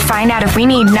around to find out if we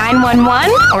need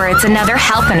 911 or it's another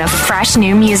helping of fresh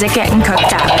new music getting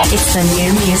cooked up. It's the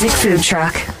New Music Food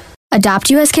Truck. Adopt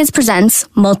US Kids presents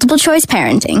Multiple Choice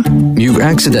Parenting. You've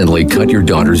accidentally cut your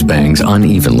daughter's bangs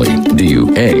unevenly. Do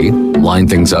you A, line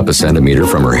things up a centimeter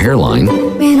from her hairline?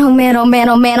 Man, oh man, oh man,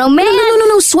 oh man, oh man.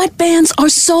 No. Sweatbands are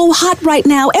so hot right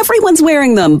now. Everyone's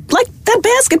wearing them. Like that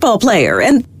basketball player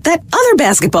and that other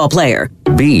basketball player.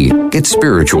 B, get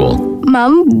spiritual.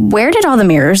 Mom, where did all the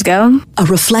mirrors go? A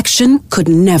reflection could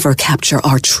never capture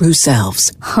our true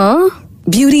selves. Huh?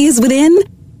 Beauty is within.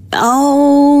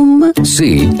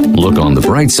 C, look on the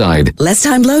bright side. Less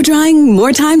time blow drying,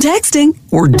 more time texting.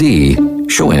 Or D,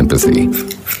 show empathy.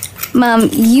 Mom,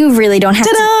 you really don't have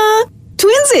Ta-da!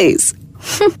 Twinsies!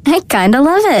 I kinda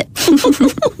love it.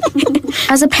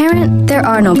 As a parent, there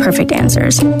are no perfect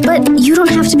answers. But you don't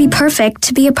have to be perfect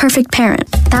to be a perfect parent.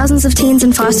 Thousands of teens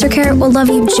in foster care will love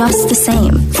you just the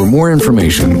same. For more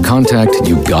information, contact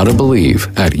You Gotta Believe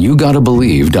at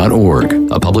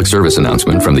YouGottaBelieve.org. A public service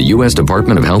announcement from the U.S.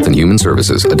 Department of Health and Human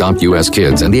Services, Adopt U.S.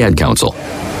 Kids, and the Ad Council.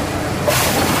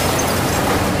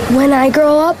 When I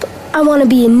grow up, I want to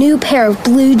be a new pair of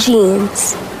blue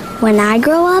jeans. When I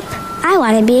grow up, I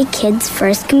want to be a kid's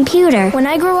first computer. When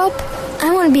I grow up,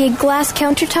 I want to be a glass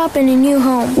countertop in a new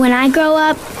home. When I grow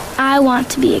up, I want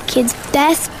to be a kid's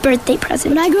best birthday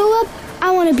present. When I grow up,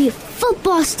 I want to be a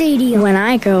football stadium. When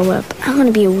I grow up, I want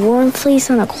to be a warm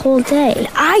fleece on a cold day. When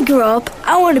I grow up,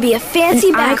 I want to be a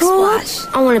fancy backsplash.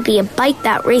 I want to be a bike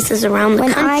that races around the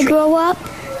country. When I grow up,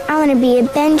 I want to be a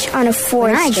bench on a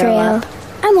forest trail.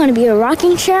 I want to be a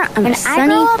rocking chair on a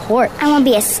sunny porch. I want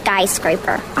to be a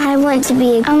skyscraper. I want to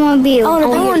be a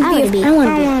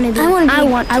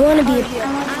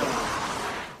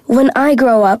When I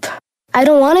grow up, I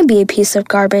don't want to be a piece of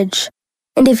garbage.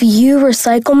 And if you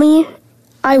recycle me,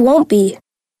 I won't be.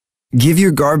 Give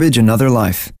your garbage another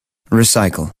life.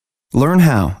 Recycle. Learn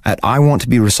how at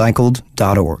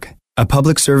iwanttoberecycled.org. A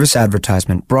public service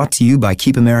advertisement brought to you by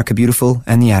Keep America Beautiful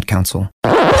and the Ad Council.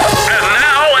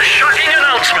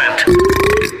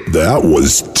 That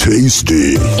was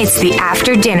tasty. It's the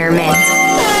After Dinner Mint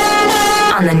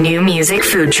on the New Music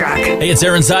Food Truck. Hey, it's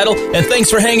Aaron Zytle, and thanks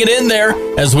for hanging in there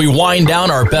as we wind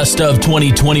down our Best of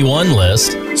 2021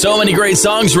 list. So many great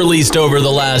songs released over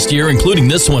the last year, including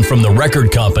this one from the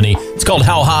record company. It's called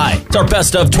How High. It's our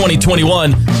Best of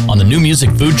 2021 on the New Music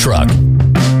Food Truck.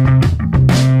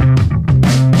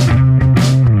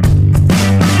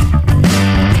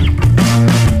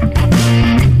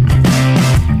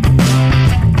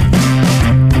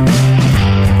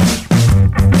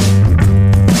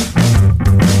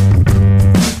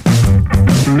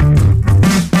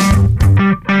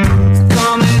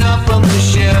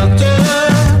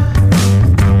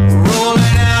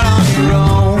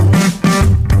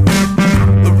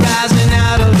 Rising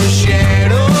out of the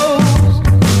shadows,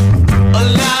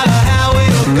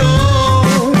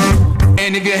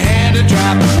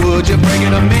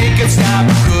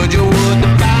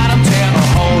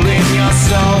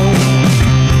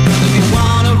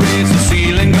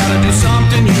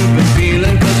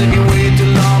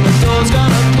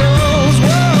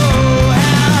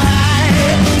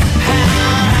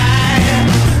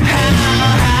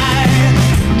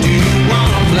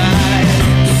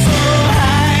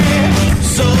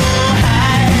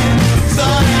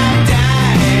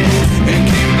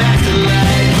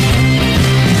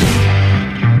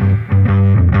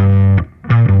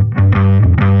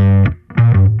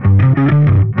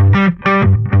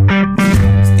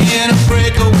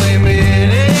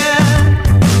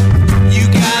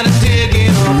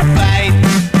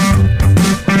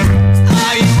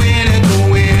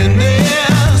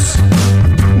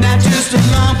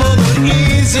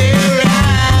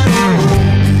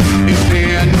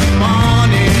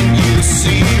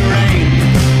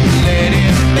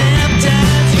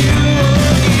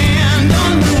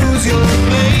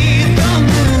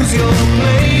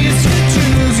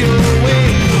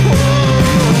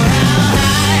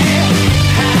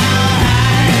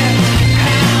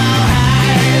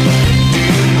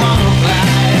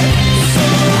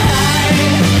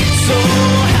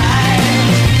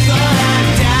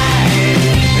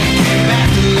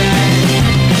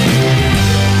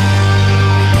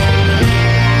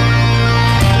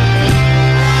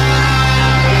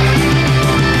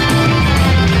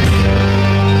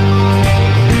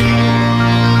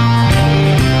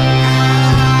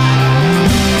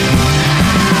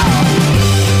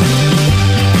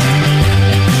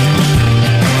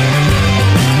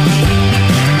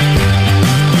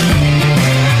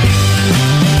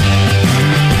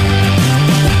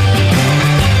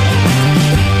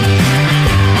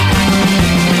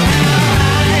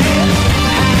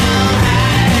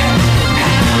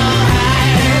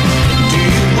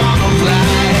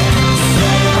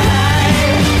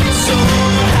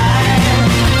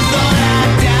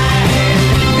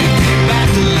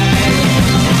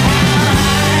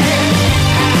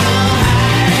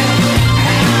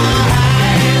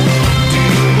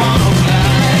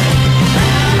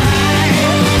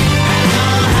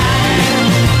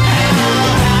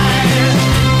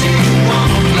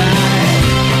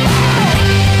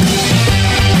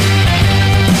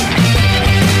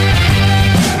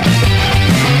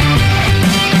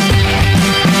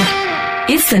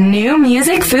 It's a new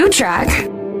music food truck.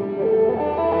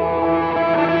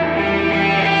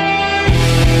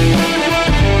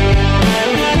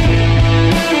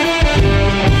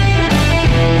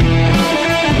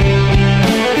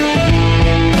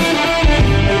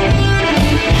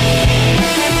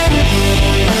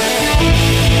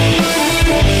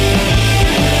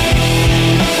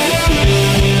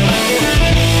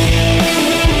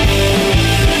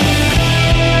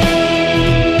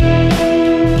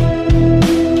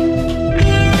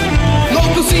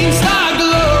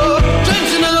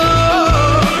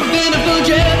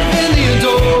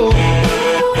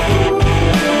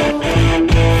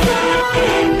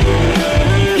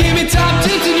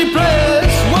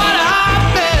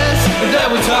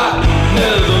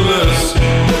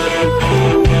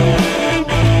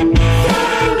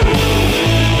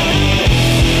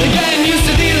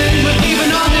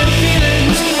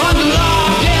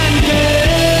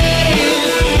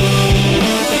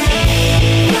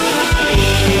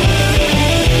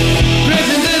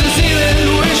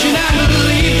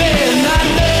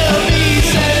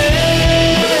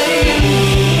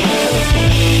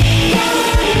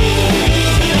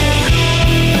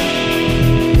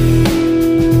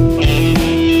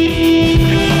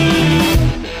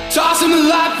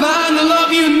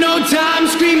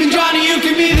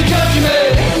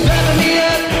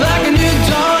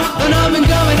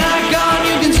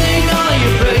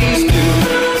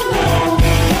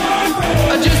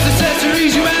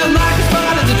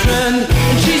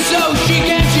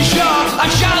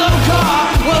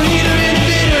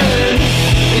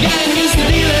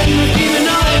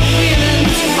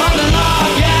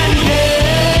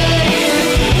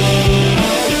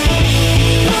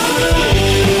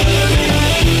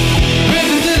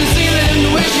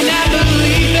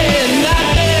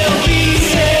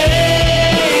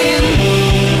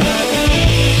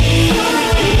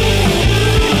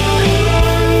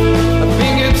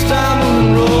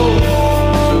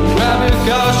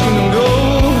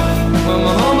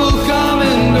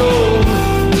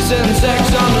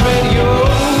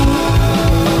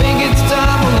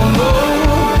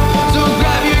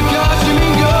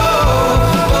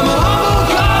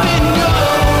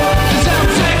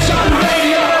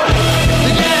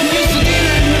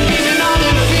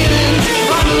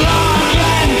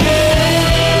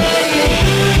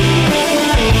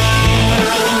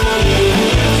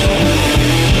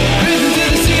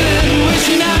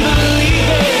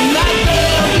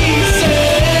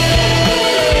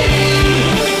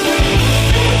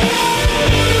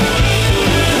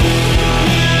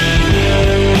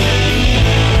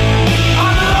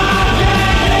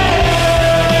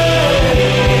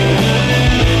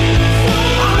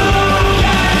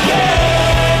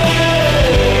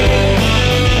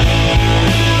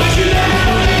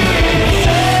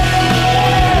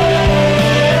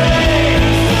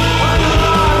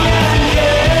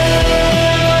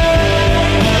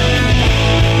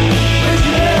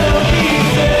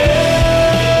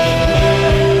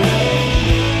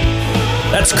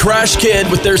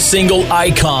 CRASHKID with their single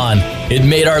Icon. It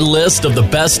made our list of the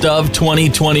best of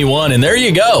 2021. And there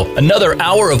you go. Another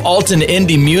hour of alt and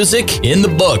indie music in the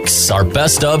books. Our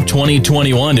best of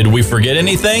 2021. Did we forget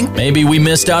anything? Maybe we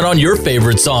missed out on your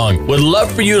favorite song. Would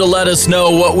love for you to let us know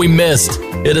what we missed.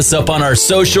 Hit us up on our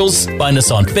socials. Find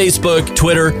us on Facebook,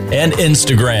 Twitter, and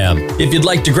Instagram. If you'd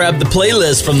like to grab the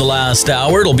playlist from the last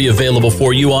hour, it'll be available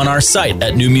for you on our site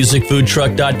at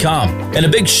newmusicfoodtruck.com. And a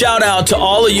big shout out to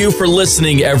all of you for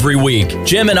listening every week.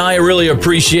 Jim and I really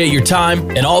appreciate your time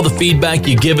and all the feedback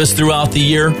you give us throughout the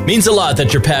year. It means a lot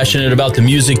that you're passionate about the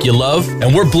music you love,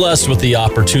 and we're blessed with the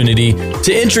opportunity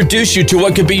to introduce you to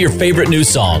what could be your favorite new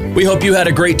song. We hope you had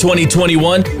a great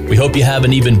 2021. We hope you have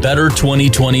an even better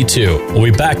 2022. We'll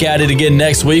be back at it again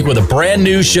next week with a brand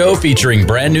new show featuring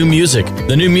brand new music.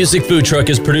 The New Music Food Truck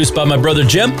is produced by my brother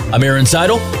Jim. I'm Aaron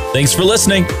Zytle. Thanks for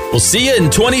listening. We'll see you in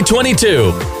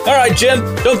 2022. All right, Jim,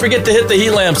 don't forget to hit the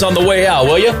heat lamps on the way out,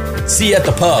 will you? See you at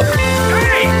the pub.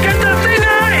 Hey, get that thing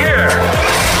out of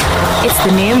here! It's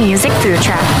the New Music Food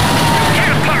Truck.